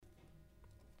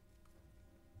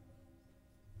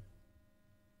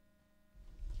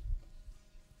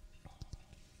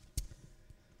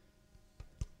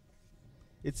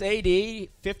It's AD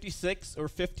 56 or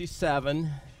 57,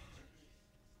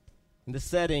 and the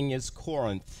setting is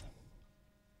Corinth.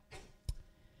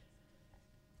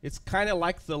 It's kind of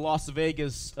like the Las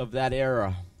Vegas of that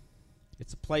era.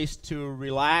 It's a place to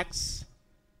relax,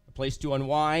 a place to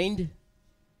unwind,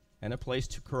 and a place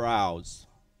to carouse.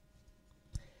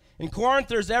 In Corinth,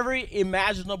 there's every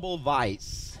imaginable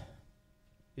vice.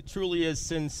 It truly is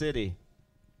Sin City.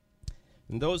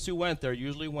 And those who went there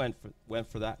usually went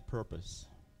for that purpose,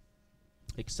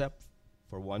 except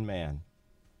for one man.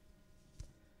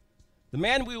 The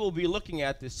man we will be looking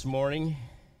at this morning,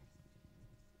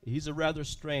 he's a rather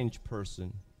strange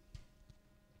person.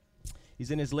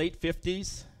 He's in his late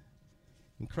 50s,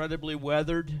 incredibly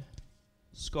weathered,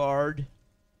 scarred,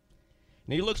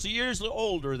 and he looks years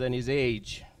older than his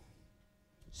age.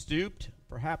 Stooped,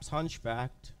 perhaps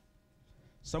hunchbacked,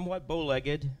 somewhat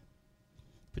bow-legged,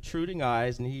 protruding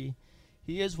eyes, and he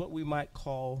is what we might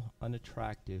call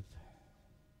unattractive.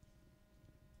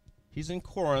 He's in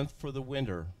Corinth for the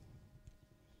winter,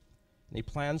 and he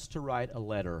plans to write a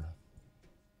letter.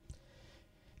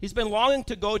 He's been longing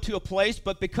to go to a place,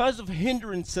 but because of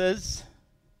hindrances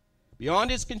beyond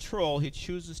his control, he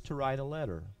chooses to write a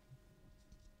letter.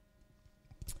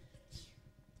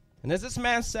 And as this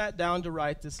man sat down to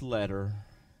write this letter,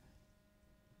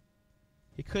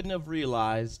 he couldn't have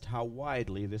realized how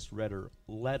widely this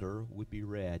letter would be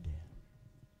read.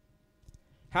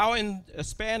 How in a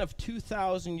span of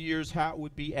 2,000 years, how it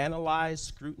would be analyzed,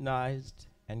 scrutinized,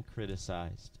 and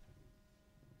criticized.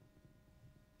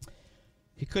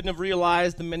 He couldn't have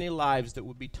realized the many lives that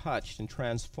would be touched and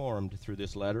transformed through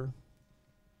this letter.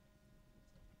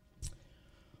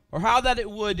 Or how that it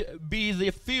would be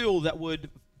the fuel that would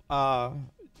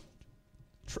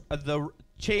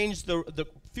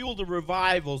fuel the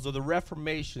revivals or the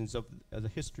reformations of the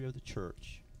history of the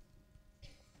church.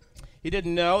 He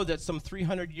didn't know that some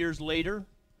 300 years later,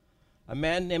 a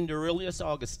man named Aurelius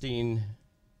Augustine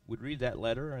would read that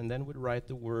letter and then would write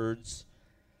the words,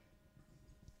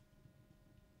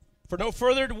 "For no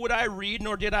further would I read,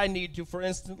 nor did I need to, for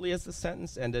instantly as the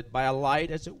sentence ended, by a light,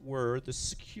 as it were, the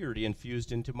security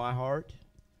infused into my heart,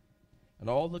 and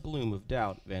all the gloom of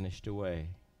doubt vanished away."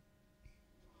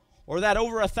 Or that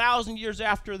over 1,000 years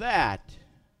after that,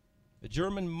 a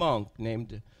German monk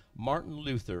named Martin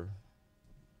Luther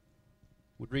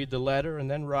would read the letter and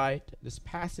then write, "This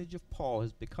passage of Paul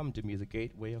has become to me the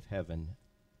gateway of heaven."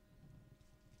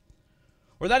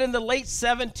 Or that in the late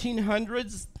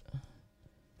 1700s,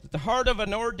 the heart of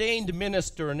an ordained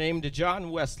minister named John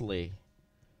Wesley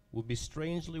would be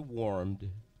strangely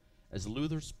warmed as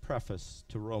Luther's preface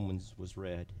to Romans was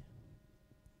read.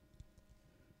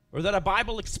 Or that a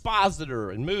Bible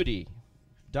expositor in Moody,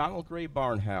 Donald Gray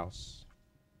Barnhouse,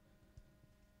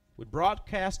 would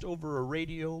broadcast over a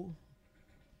radio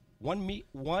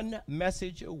one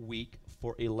message a week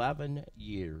for 11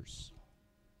 years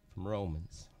from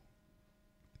Romans.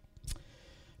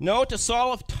 No, to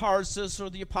Saul of Tarsus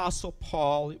or the Apostle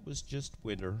Paul, it was just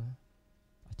winter,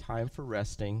 a time for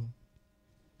resting,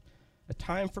 a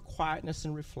time for quietness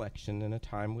and reflection, and a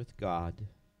time with God,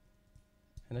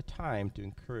 and a time to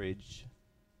encourage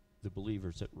the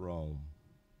believers at Rome.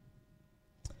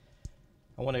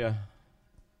 I want to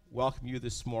welcome you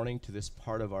this morning to this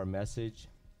part of our message,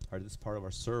 or this part of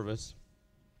our service.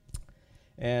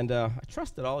 And I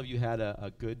trust that all of you had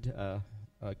a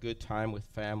good time with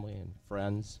family and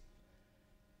friends.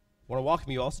 I want to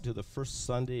welcome you also to the first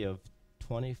Sunday of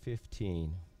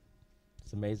 2015.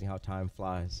 It's amazing how time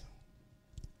flies.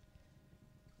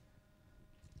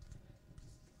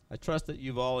 I trust that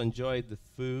you've all enjoyed the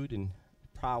food and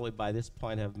probably by this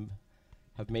point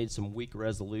have made some weak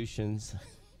resolutions.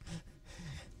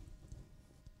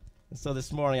 And so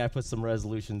this morning I put some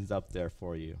resolutions up there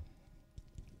for you.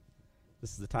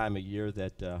 This is the time of year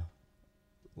that a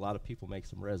lot of people make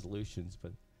some resolutions,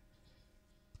 but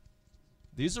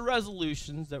these are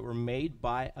resolutions that were made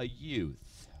by a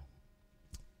youth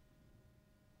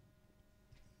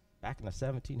back in the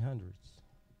 1700s.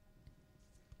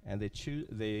 And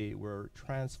they were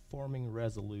transforming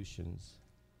resolutions.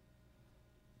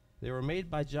 They were made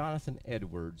by Jonathan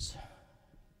Edwards,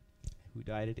 who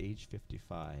died at age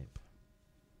 55.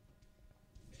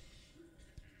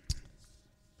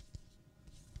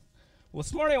 Well,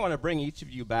 this morning I want to bring each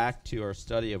of you back to our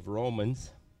study of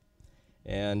Romans.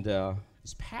 And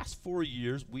these past 4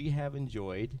 years we have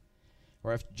enjoyed,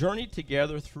 or have journeyed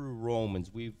together through Romans.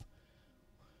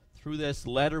 Through this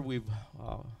letter, we've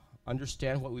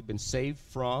understand what we've been saved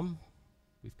from.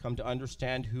 We've come to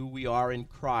understand who we are in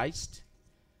Christ.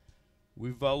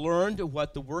 We've learned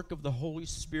what the work of the Holy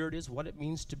Spirit is, what it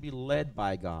means to be led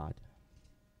by God.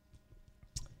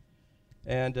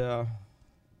 And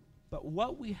but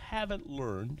what we haven't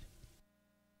learned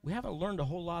a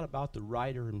whole lot about the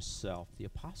writer himself, the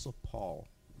Apostle Paul.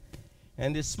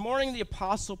 And this morning, the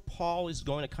Apostle Paul is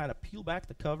going to kind of peel back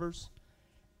the covers,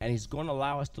 and he's going to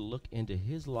allow us to look into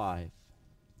his life.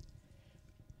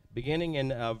 Beginning in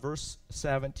verse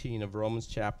 17 of Romans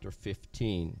chapter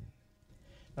 15.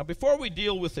 Now, before we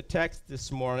deal with the text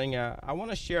this morning, I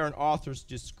want to share an author's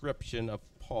description of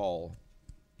Paul.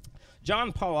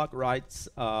 John Pollock writes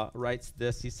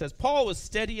this. He says, Paul was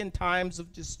steady in times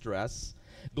of distress,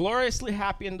 gloriously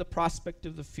happy in the prospect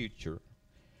of the future.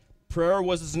 Prayer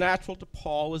was as natural to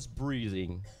Paul as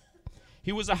breathing.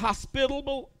 He was a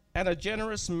hospitable and a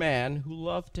generous man who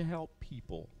loved to help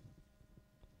people.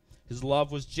 His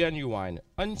love was genuine,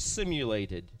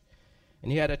 unsimulated,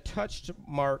 and he had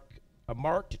a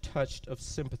marked touch of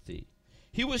sympathy.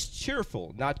 He was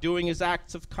cheerful, not doing his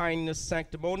acts of kindness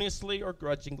sanctimoniously or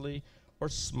grudgingly or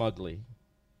smugly.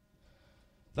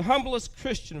 The humblest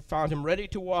Christian found him ready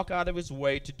to walk out of his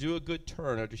way to do a good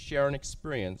turn or to share an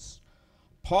experience.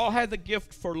 Paul had the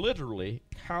gift for literally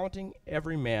counting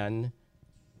every man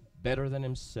better than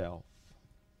himself.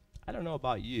 I don't know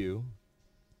about you,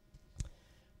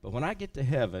 but when I get to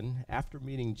heaven after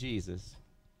meeting Jesus,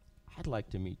 I'd like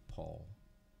to meet Paul.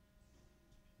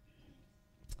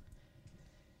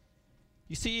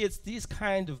 You see, it's these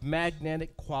kind of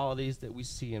magnetic qualities that we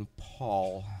see in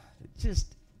Paul that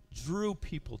just drew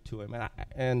people to him,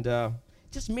 and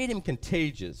just made him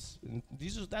contagious. And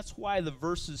that's why the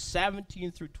verses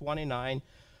 17 through 29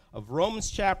 of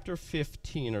Romans chapter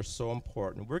 15 are so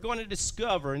important. We're going to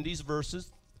discover in these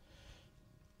verses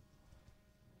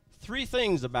three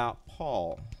things about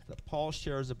Paul that Paul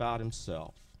shares about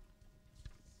himself.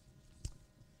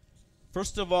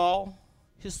 First of all,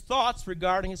 his thoughts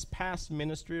regarding his past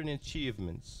ministry and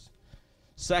achievements.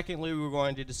 Secondly, we're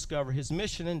going to discover his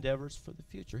mission endeavors for the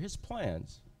future, his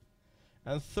plans.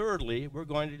 And thirdly, we're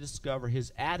going to discover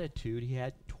his attitude he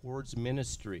had towards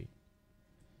ministry.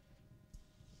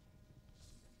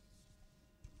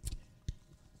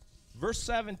 Verse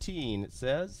 17, it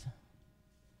says,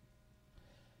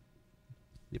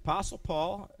 the Apostle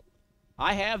Paul,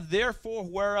 I have therefore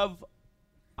whereof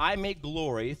I may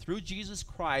glory through Jesus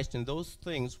Christ in those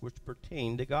things which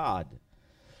pertain to God.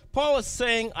 Paul is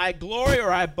saying, I glory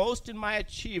or I boast in my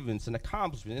achievements and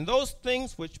accomplishments, in those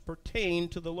things which pertain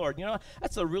to the Lord. You know,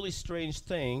 that's a really strange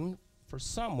thing for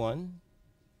someone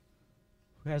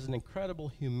who has an incredible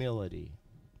humility.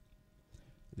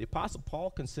 The Apostle Paul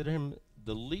considered him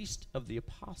the least of the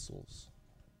apostles.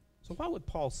 So why would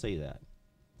Paul say that?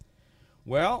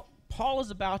 Well, Paul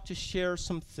is about to share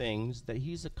some things that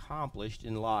he's accomplished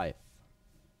in life.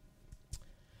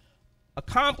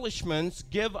 Accomplishments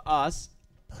give us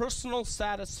personal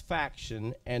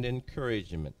satisfaction and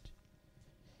encouragement.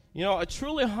 You know, a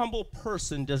truly humble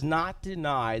person does not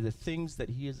deny the things that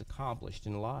he has accomplished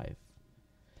in life.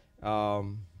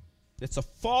 It's a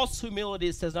false humility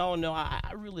that says, oh, no,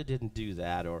 I really didn't do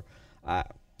that, or I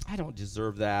don't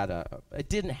deserve that. It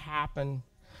didn't happen.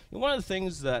 You know, one of the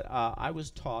things that I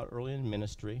was taught early in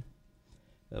ministry,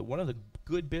 one of the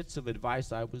good bits of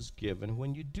advice I was given,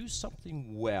 when you do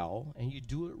something well and you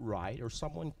do it right, or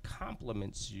someone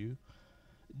compliments you,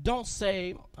 don't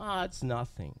say, it's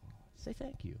nothing. Say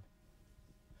thank you.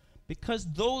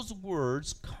 Because those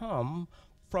words come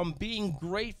from being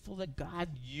grateful that God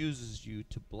uses you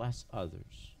to bless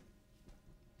others.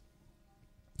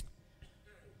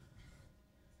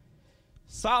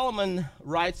 Solomon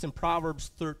writes in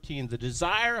Proverbs 13, the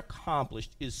desire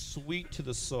accomplished is sweet to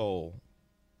the soul.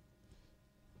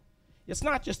 It's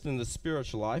not just in the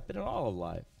spiritual life, but in all of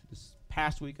life. This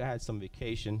past week I had some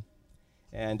vacation,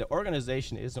 and the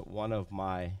organization isn't one of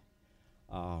my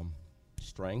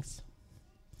strengths.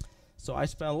 So I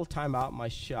spent a little time out in my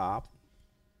shop,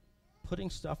 putting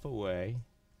stuff away,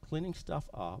 cleaning stuff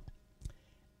up.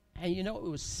 And you know, it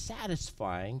was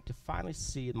satisfying to finally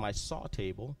see my saw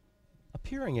table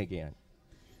appearing again.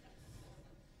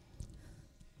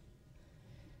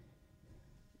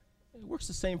 It works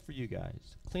the same for you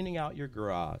guys. Cleaning out your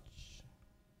garage,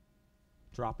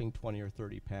 dropping 20 or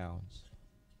 30 pounds,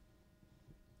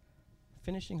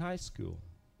 finishing high school,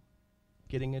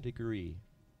 getting a degree,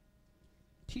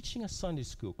 teaching a Sunday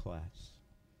school class,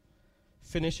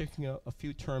 finishing a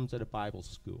few terms at a Bible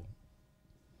school,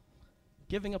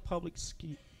 giving a public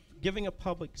speech,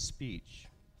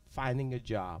 finding a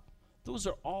job. Those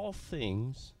are all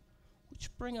things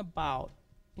which bring about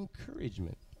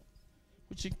encouragement,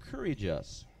 which encourage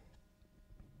us.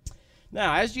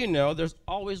 Now, as you know, there's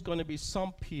always going to be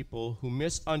some people who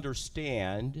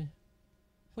misunderstand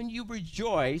when you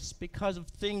rejoice because of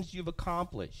things you've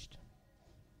accomplished.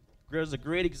 There's a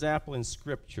great example in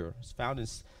Scripture. It's found in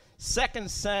 2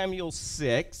 Samuel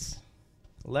 6.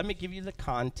 Let me give you the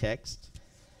context.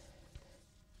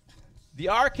 The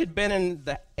ark had been in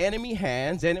the enemy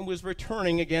hands, and it was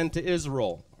returning again to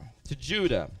Israel, to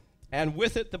Judah, and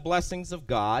with it the blessings of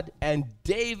God, and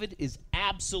David is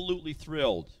absolutely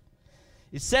thrilled.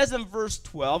 It says in verse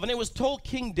 12, "And it was told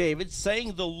King David,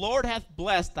 saying, The Lord hath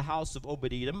blessed the house of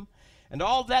Obed-Edom, and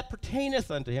all that pertaineth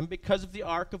unto him, because of the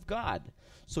ark of God.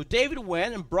 So David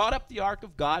went and brought up the ark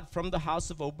of God from the house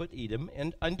of Obed-Edom,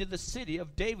 and unto the city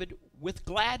of David with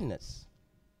gladness.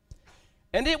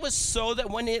 And it was so that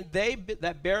when they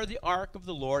that bare the ark of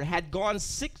the Lord had gone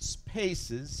 6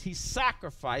 paces, he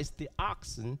sacrificed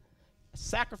oxen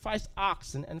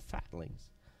and fatlings."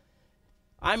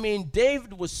 I mean,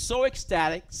 David was so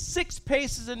ecstatic. 6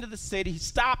 paces into the city, he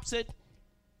stops it,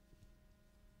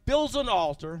 builds an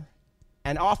altar,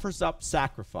 and offers up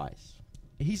sacrifice.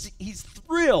 He's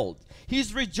thrilled.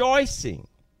 He's rejoicing.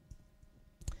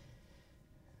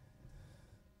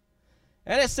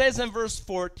 And it says in verse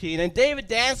 14, "And David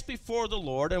danced before the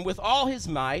Lord, and with all his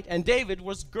might, and David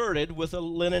was girded with a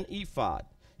linen ephod."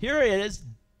 Here it is.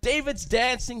 David's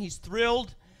dancing. He's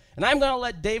thrilled. And I'm going to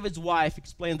let David's wife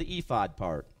explain the ephod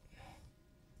part.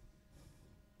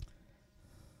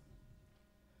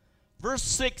 Verse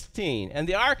 16, "And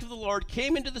the ark of the Lord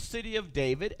came into the city of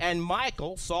David, and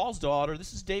Michal, Saul's daughter,"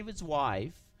 this is David's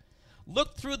wife,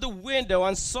 "looked through the window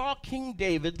and saw King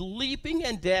David leaping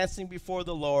and dancing before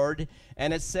the Lord."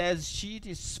 And it says she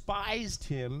despised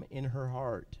him in her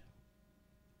heart.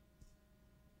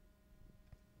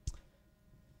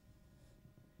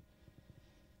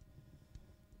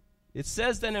 It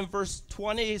says then in verse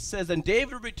 20, it says, "And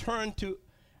David returned to,"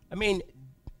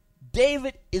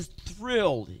 David is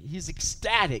thrilled. He's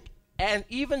ecstatic. And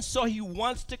even so, he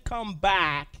wants to come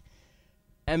back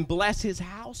and bless his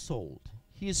household.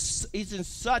 He's in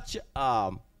such,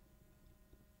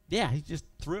 he's just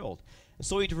thrilled. And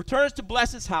so he returns to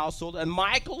bless his household. And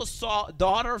Michal, the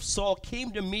daughter of Saul,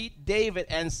 came to meet David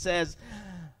and says,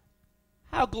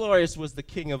 "How glorious was the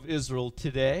king of Israel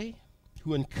today,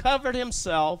 who uncovered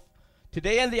himself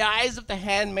today in the eyes of the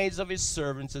handmaids of his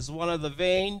servants, as one of the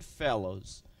vain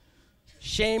fellows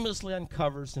shamelessly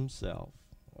uncovers himself."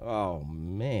 Oh,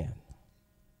 man.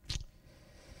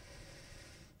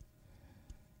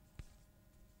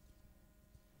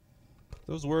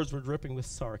 Those words were dripping with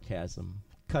sarcasm,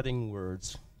 cutting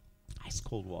words, ice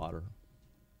cold water.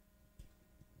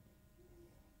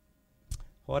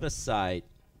 What a sight.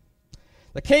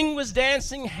 The king was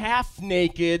dancing half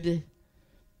naked.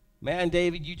 Man,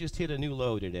 David, you just hit a new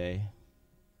low today.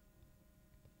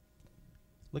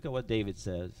 Look at what David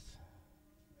says.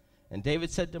 "And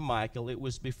David said to Michal, It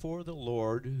was before the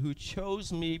Lord who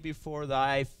chose me before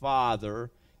thy father,"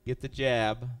 get the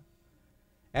jab,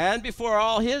 "and before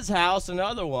all his house,"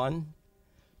 another one,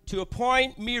 "to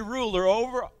appoint me ruler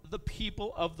over the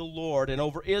people of the Lord and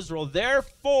over Israel.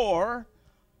 Therefore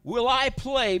will I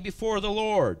play before the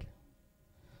Lord."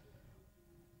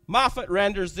 Moffat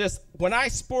renders this, "When I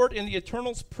sport in the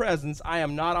Eternal's presence, I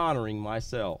am not honoring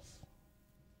myself."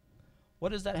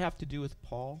 What does that have to do with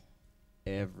Paul?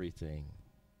 Everything.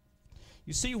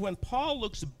 You see, when Paul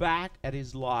looks back at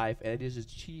his life, at his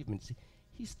achievements,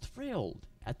 he's thrilled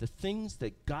at the things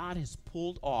that God has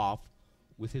pulled off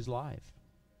with his life.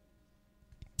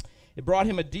 It brought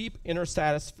him a deep inner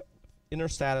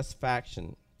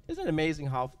satisfaction. Isn't it amazing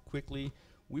how quickly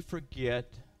we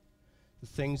forget the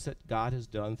things that God has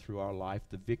done through our life,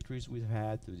 the victories we've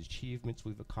had, the achievements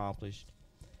we've accomplished?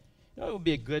 You know, it would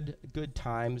be a good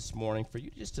time this morning for you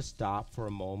just to stop for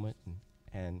a moment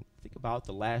and think about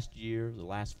the last year, the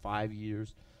last 5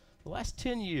 years, the last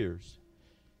 10 years.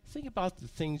 Think about the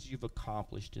things you've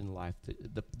accomplished in life,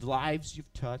 the lives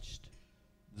you've touched,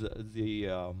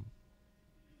 the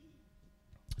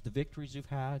victories you've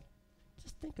had.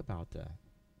 Just think about that.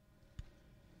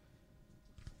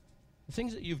 The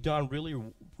things that you've done really,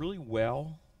 really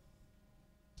well.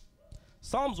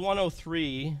 Psalms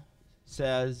 103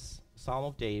 says, Psalm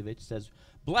of David says,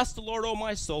 "Bless the Lord, O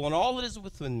my soul, and all that is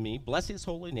within me. Bless his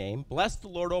holy name. Bless the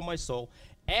Lord, O my soul."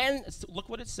 And look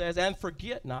what it says, "And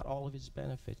forget not all of his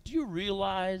benefits." Do you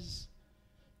realize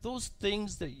those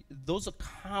things, those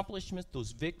accomplishments,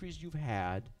 those victories you've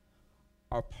had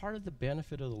are part of the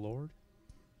benefit of the Lord?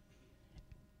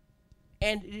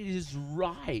 And it is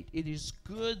right. It is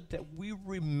good that we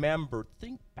remember,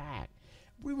 think back.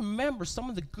 We remember some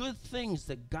of the good things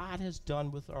that God has done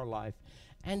with our life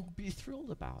and be thrilled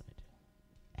about it.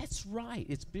 That's right.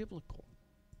 It's biblical.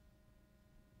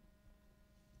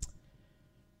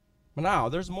 Now,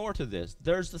 there's more to this.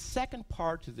 There's the second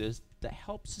part to this that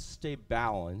helps us stay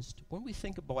balanced when we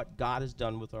think about what God has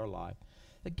done with our life.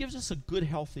 It gives us a good,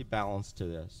 healthy balance to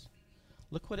this.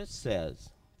 Look what it says.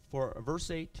 For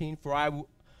verse 18, for I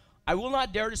will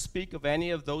not dare to speak of any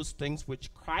of those things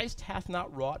which Christ hath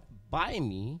not wrought by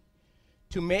me,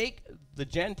 to make the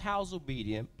Gentiles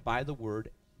obedient by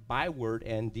word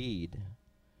and deed.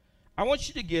 I want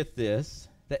you to get this,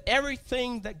 that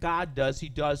everything that God does, he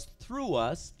does through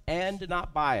us and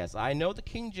not by us. I know the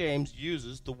King James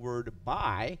uses the word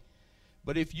by,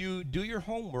 but if you do your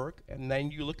homework and then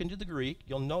you look into the Greek,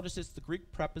 you'll notice it's the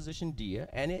Greek preposition dia,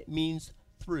 and it means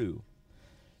through.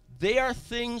 They are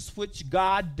things which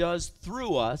God does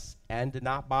through us and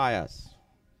not by us.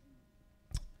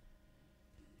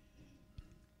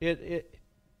 It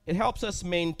helps us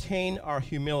maintain our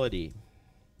humility.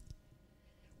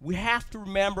 We have to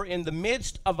remember, in the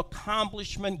midst of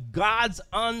accomplishment, God's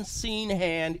unseen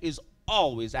hand is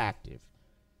always active.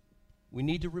 We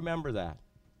need to remember that.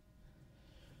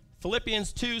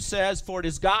 Philippians 2 says, for it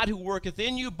is God who worketh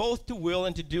in you both to will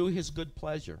and to do his good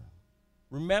pleasure.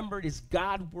 Remember, it is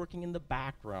God working in the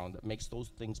background that makes those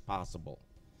things possible.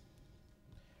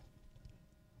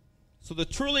 So the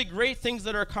truly great things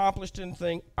that are accomplished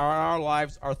in our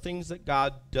lives are things that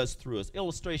God does through us.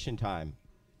 Illustration time.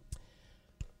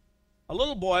 A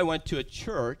little boy went to a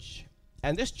church,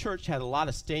 and this church had a lot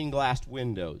of stained glass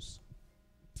windows.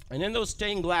 And in those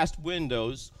stained glass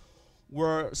windows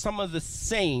were some of the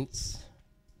saints,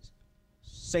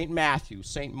 St. Matthew,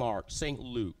 St. Mark, St.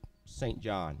 Luke, St.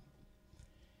 John.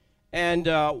 And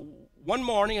one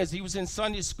morning, as he was in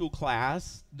Sunday school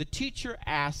class, the teacher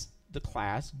asked the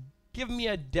class, give me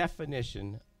a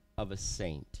definition of a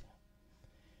saint.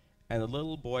 And the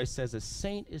little boy says, a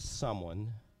saint is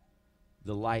someone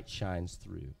the light shines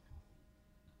through.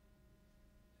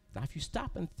 Now, if you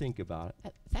stop and think about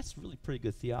it, that's really pretty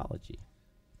good theology.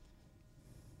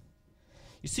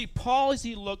 You see, Paul, as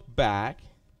he looked back,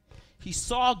 he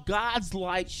saw God's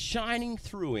light shining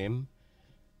through him,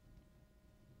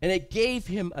 and it gave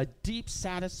him a deep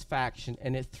satisfaction,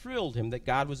 and it thrilled him that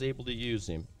God was able to use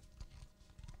him.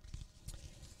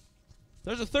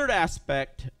 There's a third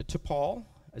aspect to Paul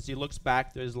as he looks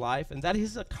back to his life, and that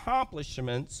his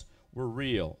accomplishments were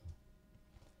real.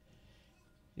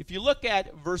 If you look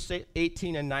at verse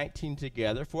 18 and 19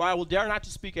 together, for I will dare not to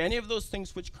speak any of those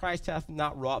things which Christ hath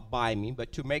not wrought by me,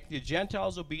 but to make the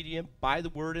Gentiles obedient by the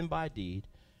word and by deed,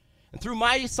 and through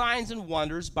mighty signs and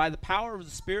wonders, by the power of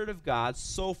the Spirit of God,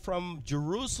 so from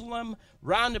Jerusalem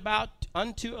round about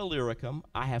unto Illyricum,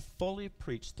 I have fully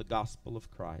preached the gospel of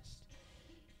Christ.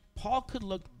 Paul could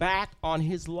look back on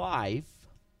his life,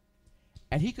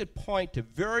 and he could point to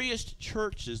various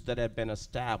churches that had been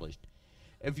established.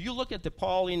 If you look at the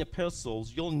Pauline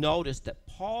epistles, you'll notice that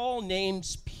Paul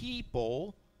names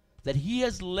people that he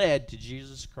has led to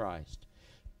Jesus Christ.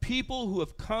 People who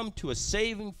have come to a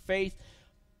saving faith.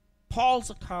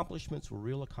 Paul's accomplishments were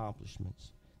real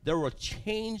accomplishments. There were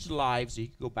changed lives that he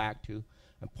could go back to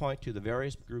and point to the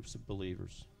various groups of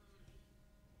believers.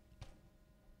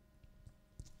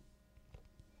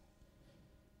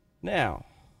 Now,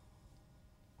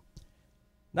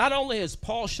 not only has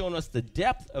Paul shown us the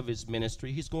depth of his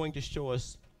ministry, he's going to show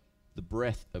us the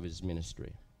breadth of his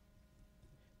ministry.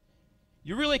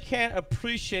 You really can't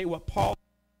appreciate what Paul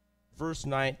verse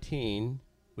 19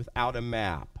 without a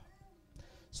map.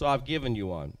 So I've given you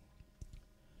one.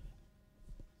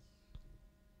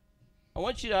 I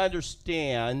want you to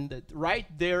understand that right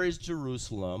there is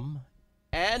Jerusalem,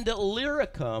 and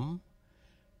Illyricum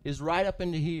is right up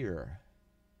into here.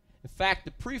 In fact,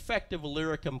 the prefect of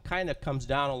Illyricum kind of comes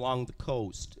down along the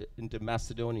coast into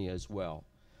Macedonia as well.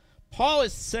 Paul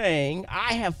is saying,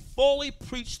 I have fully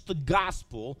preached the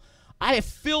gospel. I have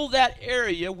filled that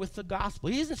area with the gospel.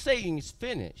 He isn't saying he's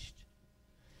finished.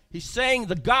 He's saying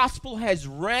the gospel has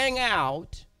rang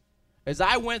out as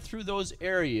I went through those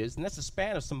areas, and that's a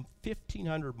span of some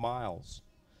 1,500 miles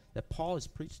that Paul has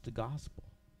preached the gospel.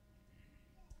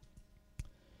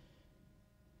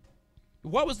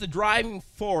 What was the driving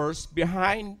force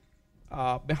behind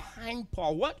Paul?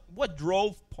 What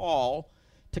drove Paul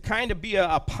to kind of be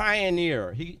a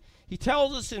pioneer? He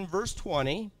tells us in verse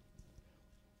 20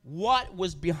 what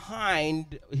was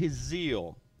behind his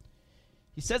zeal.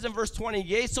 He says in verse 20,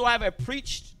 yea, so I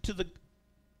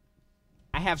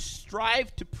have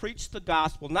strived to preach the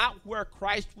gospel, not where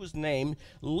Christ was named,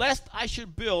 lest I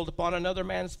should build upon another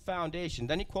man's foundation.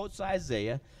 Then he quotes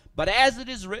Isaiah, but as it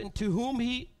is written, to whom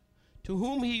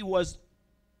he was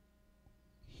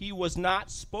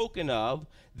not spoken of,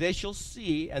 they shall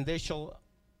see, and they shall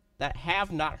that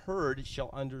have not heard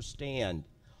shall understand.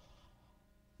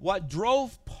 What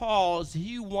drove Paul is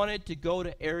he wanted to go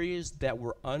to areas that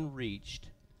were unreached,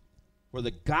 where the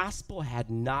gospel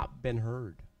had not been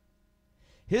heard.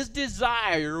 His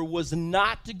desire was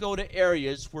not to go to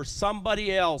areas where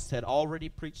somebody else had already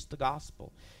preached the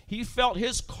gospel. He felt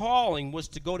his calling was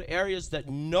to go to areas that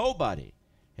nobody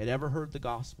had ever heard the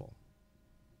gospel.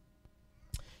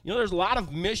 You know, there's a lot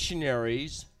of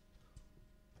missionaries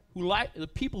who like the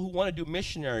people who want to do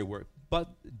missionary work, but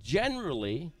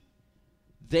generally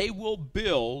they will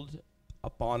build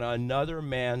upon another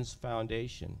man's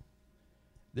foundation.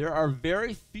 There are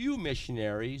very few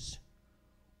missionaries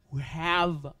who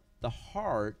have the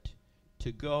heart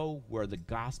to go where the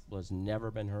gospel has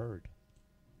never been heard.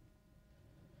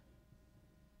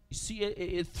 You see,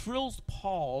 it thrills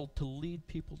Paul to lead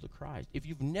people to Christ. If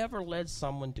you've never led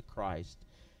someone to Christ,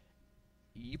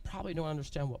 you probably don't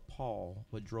understand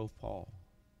what drove Paul.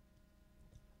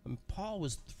 And Paul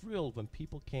was thrilled when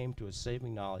people came to a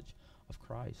saving knowledge of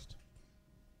Christ.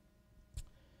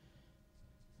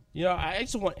 You know, I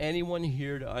just want anyone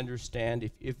here to understand,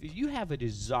 if you have a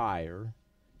desire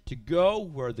to go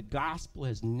where the gospel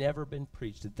has never been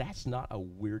preached, that's not a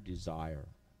weird desire.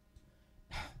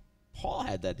 Paul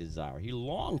had that desire. He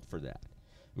longed for that.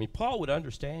 I mean, Paul would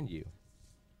understand you.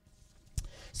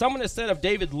 Someone has said of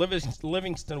David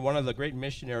Livingstone, one of the great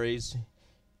missionaries,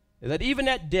 that even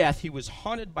at death he was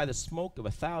haunted by the smoke of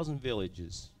 1,000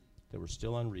 villages that were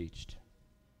still unreached.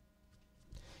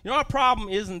 You know, our problem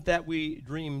isn't that we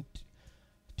dream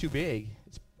too big.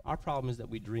 Our problem is that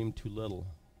we dream too little.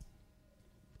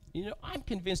 You know, I'm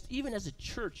convinced even as a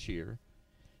church here,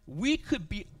 we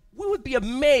would be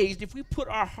amazed if we put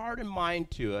our heart and mind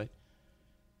to it,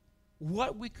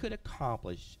 what we could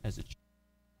accomplish as a church.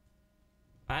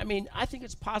 I mean, I think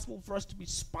it's possible for us to be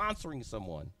sponsoring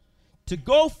someone, to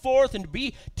go forth and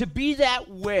to be that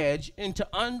wedge into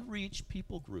unreached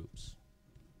people groups.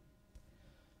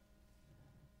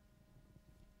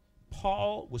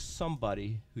 Paul was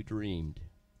somebody who dreamed.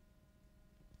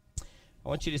 I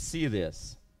want you to see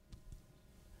this.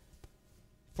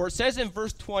 For it says in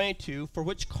verse 22, for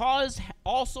which cause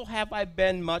also have I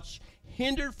been much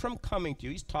hindered from coming to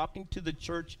you. He's talking to the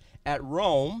church at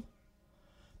Rome.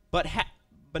 But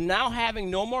now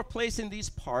having no more place in these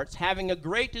parts, having a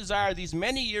great desire these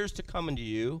many years to come unto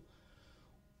you,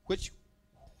 which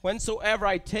whensoever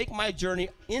I take my journey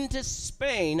into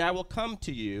Spain, I will come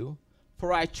to you.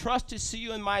 For I trust to see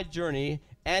you in my journey,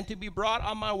 and to be brought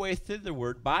on my way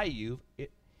thitherward by you,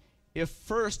 if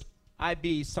first I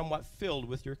be somewhat filled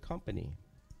with your company.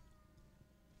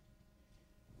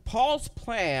 Paul's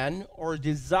plan or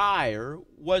desire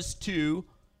was to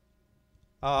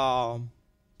go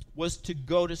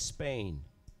to Spain.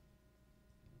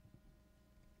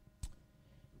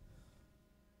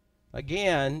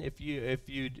 Again,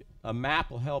 a map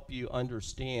will help you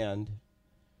understand.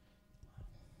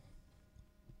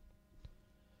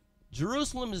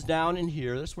 Jerusalem is down in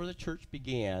here. That's where the church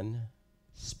began.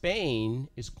 Spain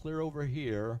is clear over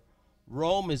here.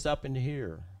 Rome is up in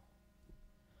here.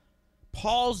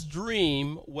 Paul's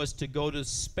dream was to go to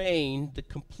Spain, the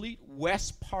complete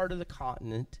west part of the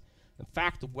continent. In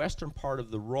fact, the western part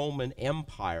of the Roman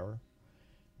Empire.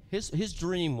 His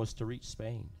dream was to reach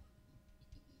Spain.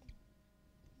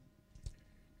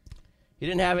 He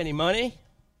didn't have any money.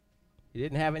 He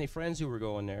didn't have any friends who were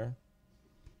going there.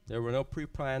 There were no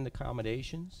pre-planned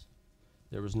accommodations.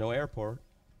 There was no airport.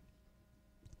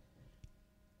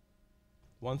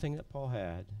 One thing that Paul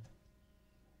had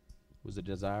was a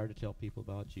desire to tell people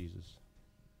about Jesus.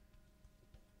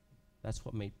 That's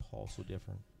what made Paul so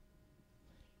different.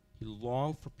 He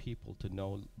longed for people to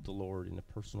know the Lord in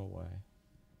a personal way.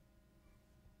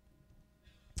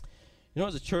 You know,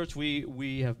 as a church,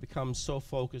 we have become so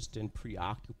focused and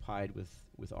preoccupied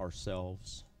with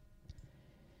ourselves.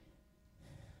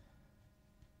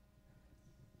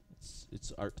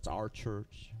 It's our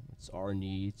church. It's our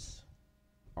needs,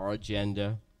 our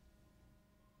agenda.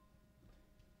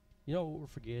 You know what we're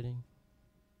forgetting?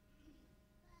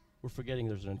 We're forgetting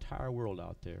there's an entire world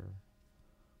out there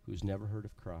who's never heard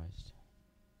of Christ.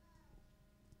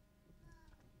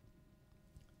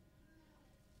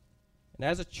 And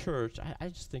as a church, I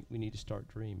just think we need to start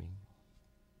dreaming.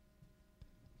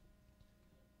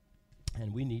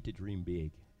 And we need to dream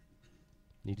big.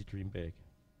 Need to dream big.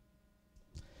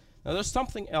 Now, there's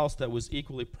something else that was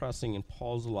equally pressing in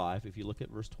Paul's life. If you look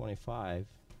at verse 25,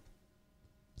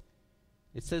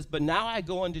 it says, but now I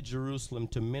go unto Jerusalem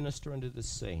to minister unto the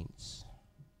saints.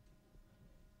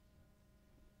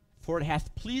 For it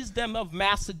hath pleased them of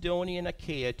Macedonia and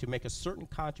Achaia to make a certain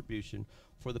contribution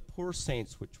for the poor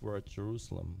saints which were at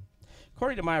Jerusalem.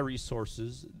 According to my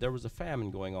resources, there was a famine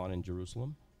going on in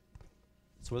Jerusalem.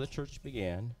 That's where the church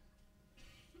began.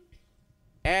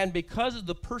 And because of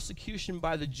the persecution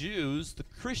by the Jews, the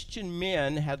Christian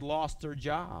men had lost their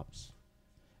jobs.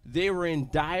 They were in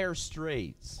dire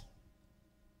straits.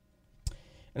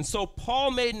 And so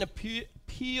Paul made an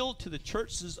appeal to the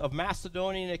churches of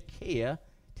Macedonia and Achaia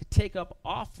to take up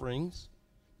offerings,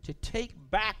 to take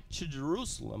back to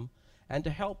Jerusalem, and to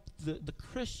help the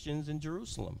Christians in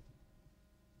Jerusalem.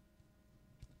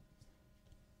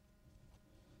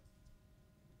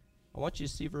 I want you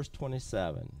to see verse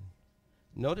 27.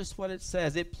 Notice what it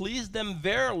says. It pleased them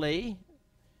verily,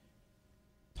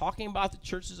 talking about the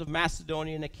churches of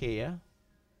Macedonia and Achaia,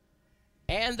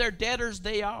 and their debtors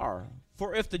they are.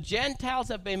 For if the Gentiles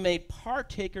have been made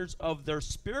partakers of their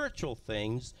spiritual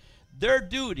things, their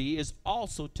duty is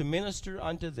also to minister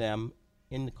unto them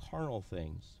in the carnal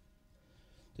things.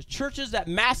 The churches at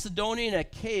Macedonia and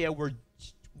Achaia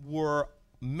were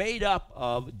made up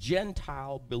of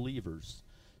Gentile believers.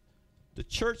 The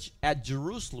church at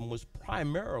Jerusalem was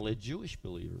primarily Jewish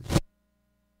believers.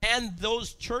 And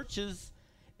those churches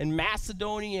in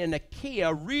Macedonia and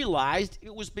Achaia realized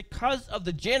it was because of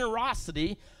the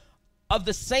generosity of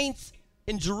the saints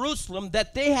in Jerusalem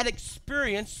that they had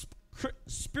experienced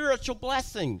spiritual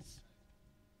blessings.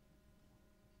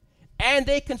 And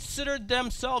they considered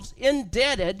themselves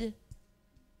indebted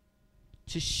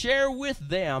to share with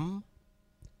them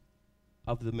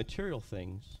of the material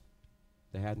things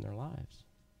they had in their lives.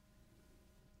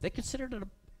 They considered it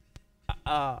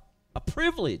a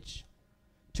privilege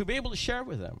to be able to share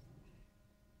with them.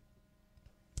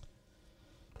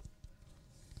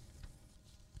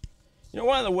 You know,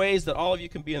 one of the ways that all of you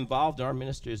can be involved in our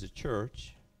ministry as a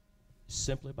church is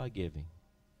simply by giving.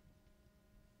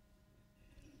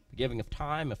 The giving of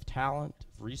time, of talent,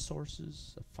 of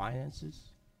resources, of finances.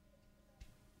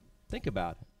 Think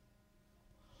about it.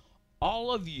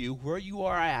 All of you, where you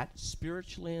are at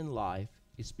spiritually in life,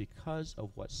 is because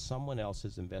of what someone else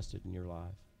has invested in your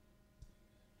life.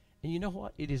 And you know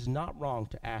what? It is not wrong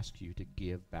to ask you to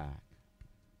give back.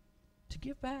 To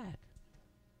give back.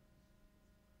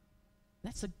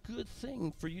 That's a good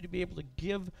thing for you to be able to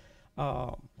give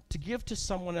to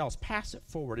someone else. Pass it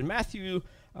forward. In Matthew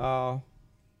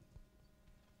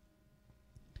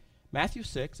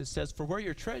 6, it says, "For where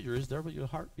your treasure is, there will your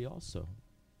heart be also."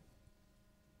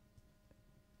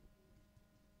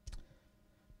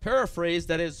 Paraphrase,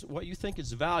 that is, what you think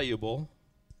is valuable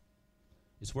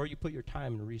is where you put your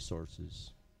time and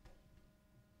resources.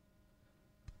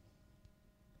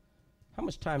 How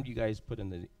much time do you guys put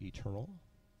in the eternal?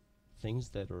 Things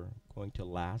that are going to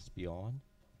last beyond?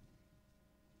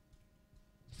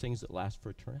 Things that last for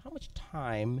eternity? How much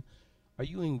time are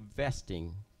you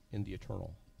investing in the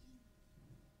eternal?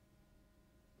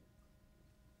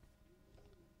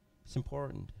 It's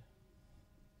important.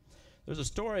 There's a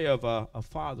story of a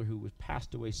father who was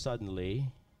passed away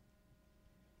suddenly,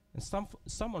 and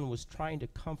someone was trying to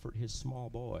comfort his small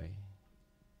boy.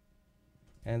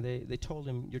 And they told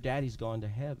him, "Your daddy's gone to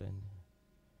heaven."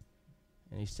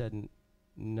 And he said,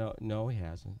 No, he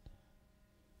hasn't.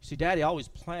 See, Daddy always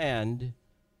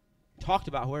talked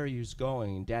about where he was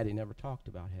going, and Daddy never talked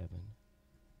about heaven.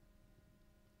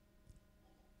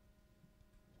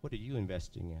 What are you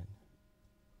investing in?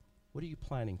 What are you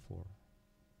planning for?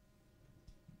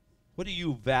 What do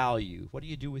you value? What do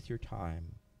you do with your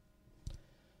time?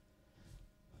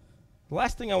 The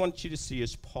last thing I want you to see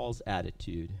is Paul's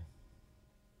attitude.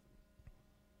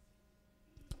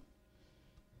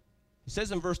 He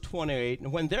says in verse 28,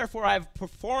 "And when therefore I have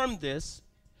performed this,"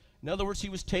 in other words, he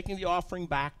was taking the offering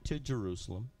back to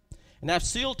Jerusalem, "and have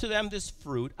sealed to them this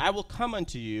fruit, I will come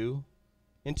unto you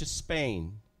into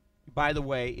Spain." By the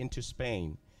way, into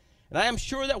Spain. "And I am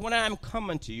sure that when I am come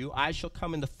unto you, I shall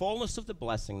come in the fullness of the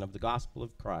blessing of the gospel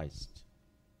of Christ."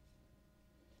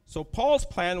 So Paul's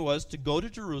plan was to go to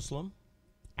Jerusalem,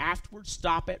 afterwards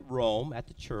stop at Rome, at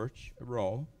the church at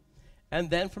Rome, and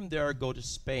then from there go to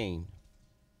Spain.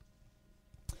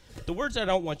 The words I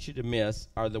don't want you to miss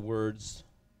are the words,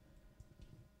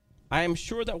 "I am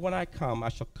sure that when I come, I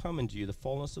shall come into you the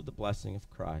fullness of the blessing of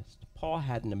Christ." Paul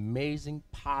had an amazing,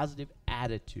 positive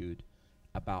attitude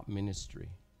about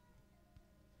ministry.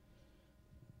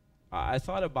 I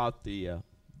thought about the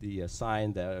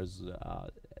sign that was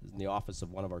in the office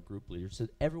of one of our group leaders. It said,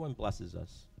 "Everyone blesses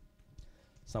us.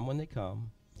 Some when they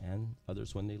come, and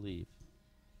others when they leave."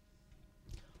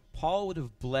 Paul would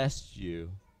have blessed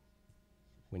you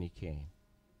when he came.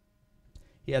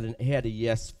 He had a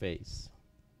yes face.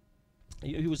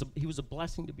 He was a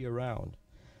blessing to be around.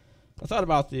 I thought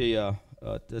about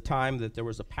the time that there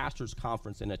was a pastor's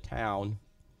conference in a town,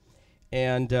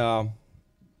 and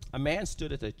a man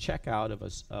stood at the checkout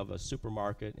of a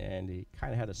supermarket, and he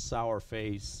kind of had a sour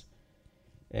face.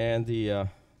 And the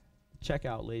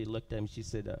checkout lady looked at him. She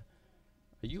said, "Are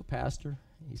you a pastor?"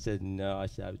 He said, "No." I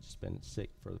said, "I've just been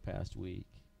sick for the past week."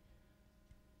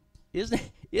 Isn't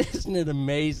it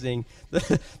amazing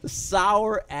the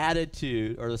sour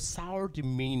attitude or the sour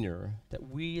demeanor that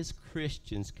we as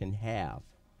Christians can have?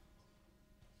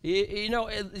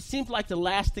 It seems like the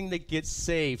last thing that gets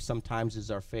saved sometimes is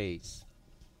our face.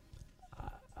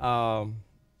 I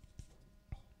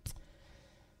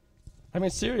mean,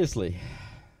 seriously.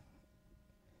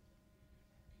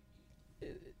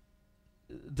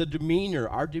 The demeanor,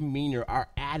 our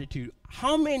attitude.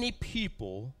 How many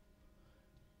people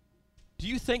do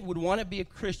you think would want to be a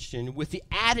Christian with the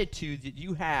attitude that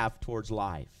you have towards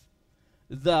life?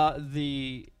 How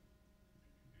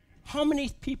many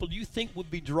people do you think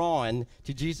would be drawn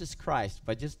to Jesus Christ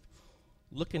by just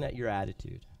looking at your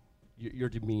attitude, your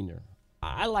demeanor?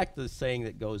 I like the saying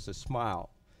that goes, "A smile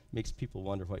makes people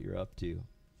wonder what you're up to."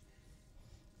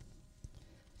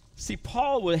 See,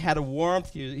 Paul had a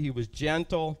warmth. He was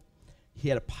gentle. He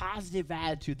had a positive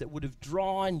attitude that would have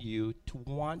drawn you to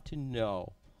want to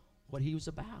know what he was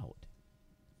about.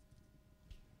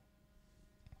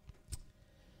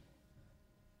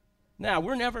 Now,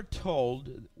 we're never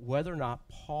told whether or not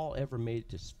Paul ever made it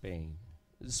to Spain.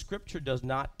 The scripture does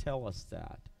not tell us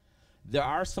that. There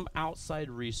are some outside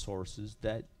resources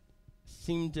that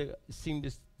seem to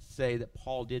say that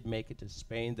Paul did make it to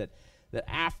Spain, that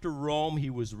after Rome he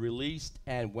was released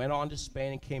and went on to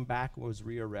Spain and came back and was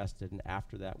rearrested, and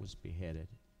after that was beheaded.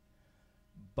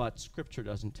 But scripture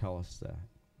doesn't tell us that.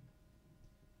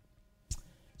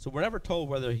 So we're never told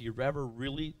whether he ever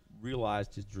really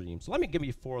realized his dreams. So let me give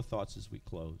you 4 thoughts as we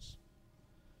close.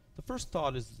 The first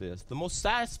thought is this: the most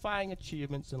satisfying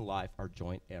achievements in life are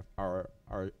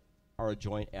a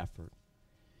joint effort.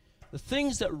 The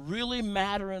things that really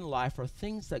matter in life are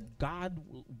things that God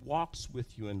walks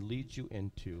with you and leads you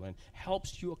into and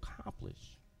helps you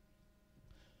accomplish.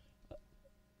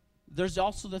 There's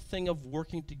also the thing of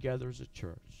working together as a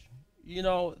church. You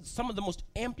know, some of the most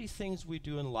empty things we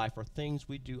do in life are things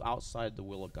we do outside the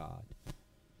will of God.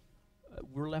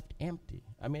 We're left empty.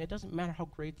 I mean, it doesn't matter how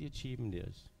great the achievement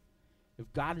is.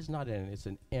 If God is not in it, it's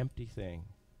an empty thing.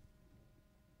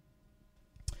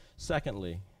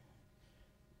 Secondly,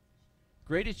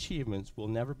 great achievements will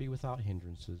never be without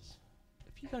hindrances.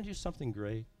 If you're going to do something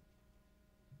great,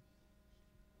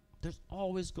 there's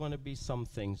always going to be some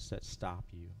things that stop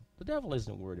you. The devil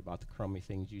isn't worried about the crummy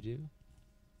things you do.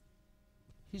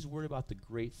 He's worried about the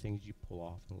great things you pull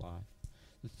off in life,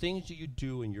 the things that you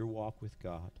do in your walk with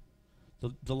God,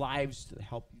 the lives that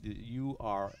help that you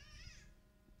are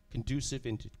conducive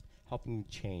into helping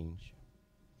change.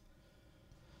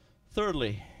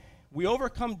 Thirdly, we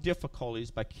overcome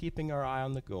difficulties by keeping our eye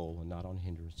on the goal and not on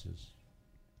hindrances.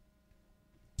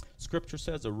 Scripture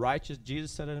says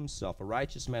Jesus said it himself, a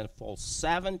righteous man falls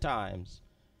 7 times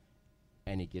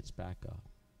and he gets back up.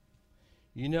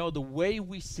 You know, the way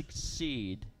we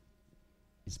succeed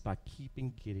is by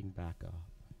getting back up.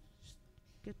 Just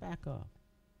get back up.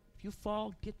 If you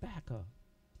fall, get back up.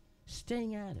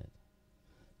 Staying at it.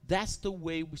 That's the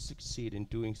way we succeed in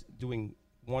doing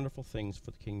wonderful things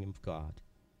for the kingdom of God.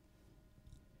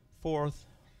 Fourth,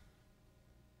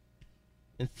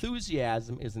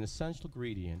 enthusiasm is an essential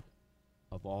ingredient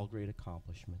of all great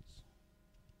accomplishments.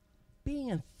 Being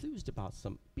enthused about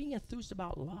being enthused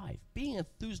about life, being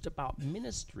enthused about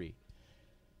ministry.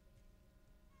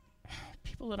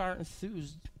 People that aren't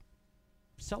enthused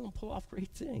seldom pull off great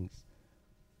things.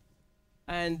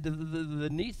 And the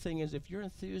neat thing is, if you're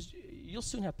enthused, you'll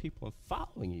soon have people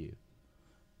following you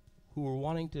who are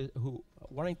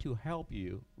wanting to help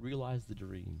you realize the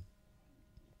dream.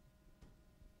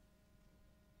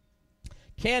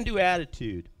 Can-do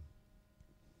attitude.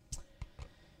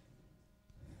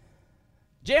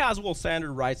 J. Oswald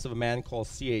Sanders writes of a man called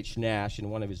C.H. Nash in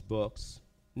one of his books.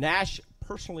 Nash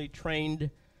personally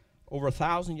trained over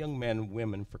 1,000 young men and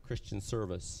women for Christian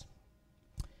service.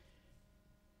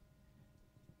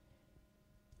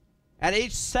 At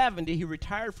age 70, he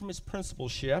retired from his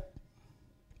principalship,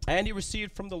 and he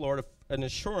received from the Lord an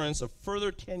assurance of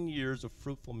further 10 years of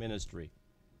fruitful ministry.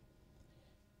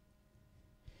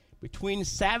 Between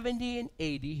 70 and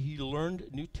 80, he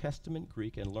learned New Testament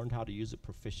Greek and learned how to use it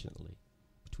proficiently.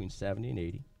 Between 70 and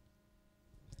 80.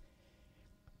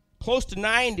 Close to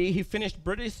 90, he finished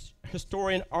British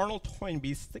historian Arnold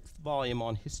Toynbee's 6th volume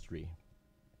on history.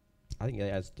 I think it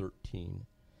has 13.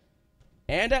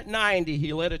 And at 90,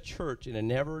 he led a church in a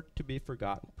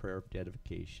never-to-be-forgotten prayer of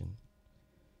dedication.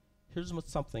 Here's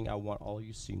something I want all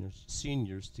you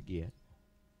seniors to get.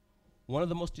 One of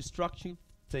the most destructive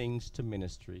things to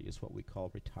ministry is what we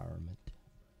call retirement.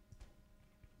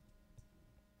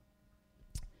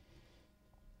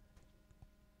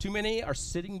 Too many are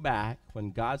sitting back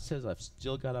when God says, I've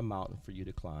still got a mountain for you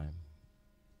to climb.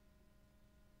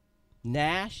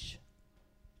 Nash,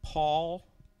 Paul,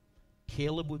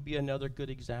 Caleb would be another good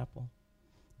example.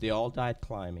 They all died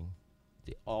climbing.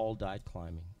 They all died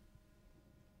climbing.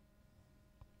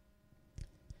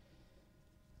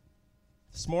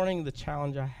 This morning, the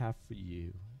challenge I have for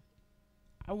you,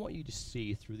 I want you to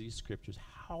see through these scriptures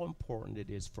how important it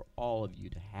is for all of you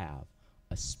to have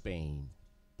a Spain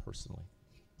personally.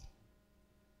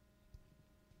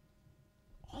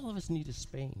 All of us need a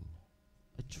Spain,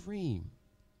 a dream.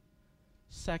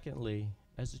 Secondly,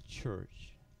 as a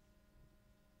church,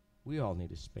 we all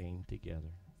need a Spain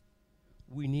together.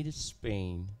 We need a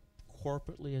Spain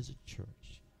corporately as a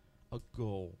church, a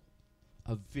goal,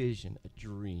 a vision, a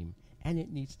dream, and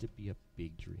it needs to be a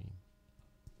big dream.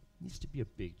 It needs to be a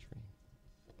big dream.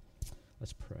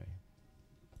 Let's pray.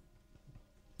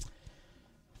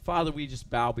 Father, we just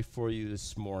bow before you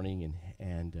this morning,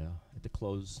 and at the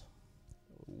close,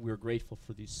 we're grateful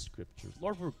for these scriptures.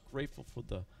 Lord, we're grateful for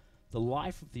the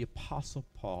life of the Apostle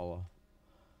Paul,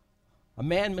 a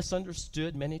man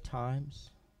misunderstood many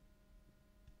times,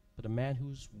 but a man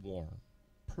who's warm,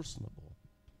 personable,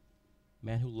 a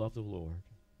man who loved the Lord,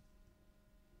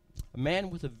 a man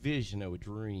with a vision or a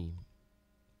dream.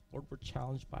 Lord, we're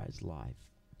challenged by his life.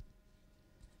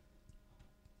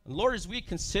 And Lord, as we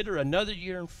consider another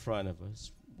year in front of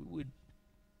us, we would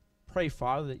pray,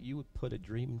 Father, that you would put a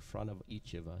dream in front of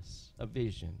each of us, a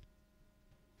vision.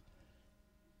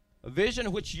 A vision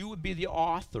in which you would be the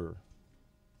author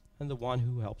and the one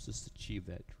who helps us achieve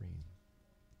that dream.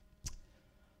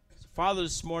 So, Father,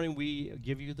 this morning we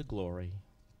give you the glory.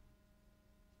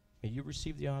 May you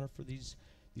receive the honor for these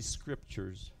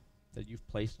scriptures that you've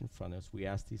placed in front of us. We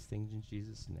ask these things in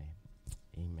Jesus' name.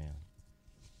 Amen.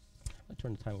 I'll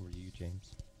turn the time over to you,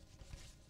 James.